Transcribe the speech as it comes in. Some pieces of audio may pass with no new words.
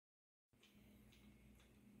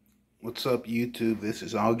What's up, YouTube? This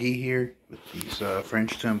is Augie here with these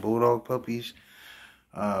Frenchton bulldog puppies.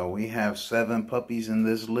 We have 7 puppies in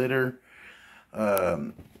this litter.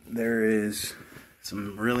 There is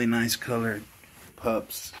some really nice colored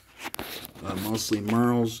pups, mostly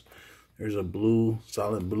merles. There's a blue,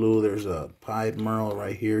 solid blue. There's a pied merle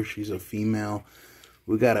right here. She's a female.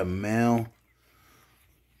 We got a male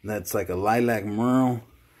that's like a lilac merle,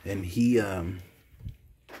 and he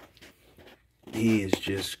is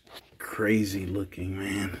just crazy looking,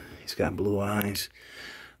 man. He's got blue eyes.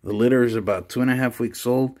 The litter is about 2.5 weeks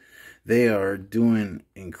old. They are doing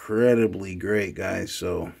incredibly great, guys.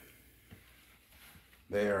 So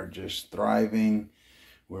they are just thriving.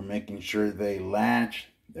 We're making sure they latch.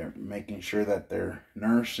 They're making sure that they're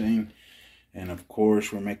nursing. And of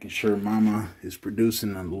course, we're making sure mama is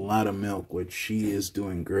producing a lot of milk, which she is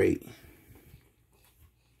doing great.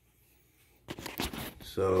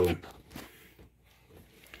 So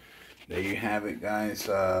there you have it, guys.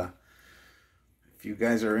 If you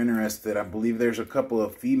guys are interested, I believe there's a couple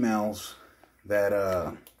of females that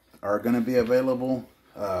are going to be available.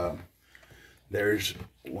 There's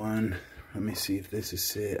one. Let me see if this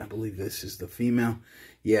is it. I believe this is the female.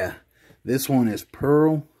 Yeah, this one is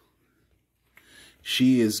Pearl.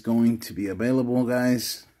 She is going to be available,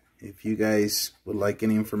 guys. If you guys would like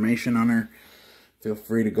any information on her, feel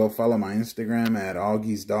free to go follow my Instagram at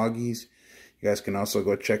Augie's Doggies. You guys can also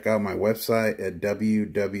go check out my website at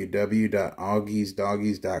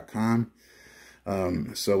www.augiesdoggies.com.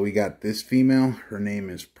 So we got this female. Her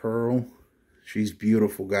name is Pearl. She's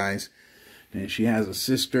beautiful, guys. And she has a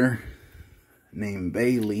sister named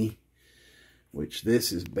Bailey, which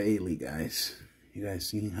this is Bailey, guys. You guys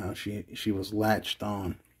see how she was latched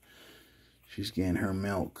on. She's getting her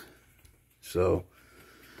milk. So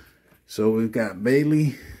we've got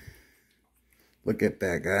Bailey. Look at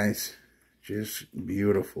that, guys. Just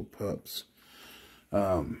beautiful pups.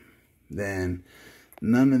 Then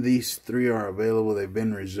none of these 3 are available. They've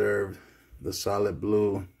been reserved. The solid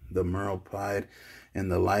blue, the merle pied,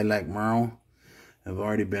 and the lilac merle have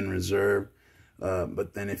already been reserved.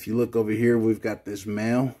 But then if you look over here, we've got this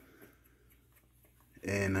male.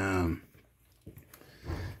 And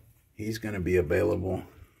he's going to be available.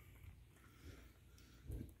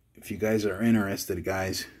 If you guys are interested,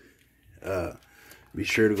 guys, be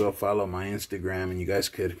sure to go follow my Instagram, and you guys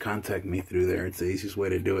could contact me through there. It's the easiest way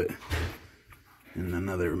to do it. And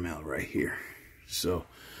another male right here. So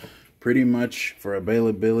pretty much for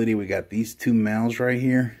availability, we got these 2 males right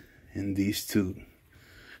here and these 2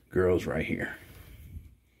 girls right here.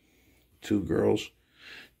 2 girls,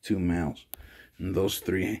 2 males. And those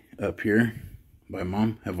 3 up here by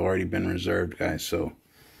mom have already been reserved, guys. So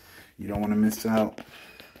you don't want to miss out.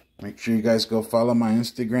 Make sure you guys go follow my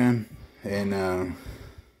Instagram and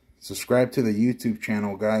subscribe to the YouTube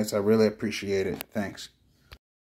channel, guys. I really appreciate it. Thanks.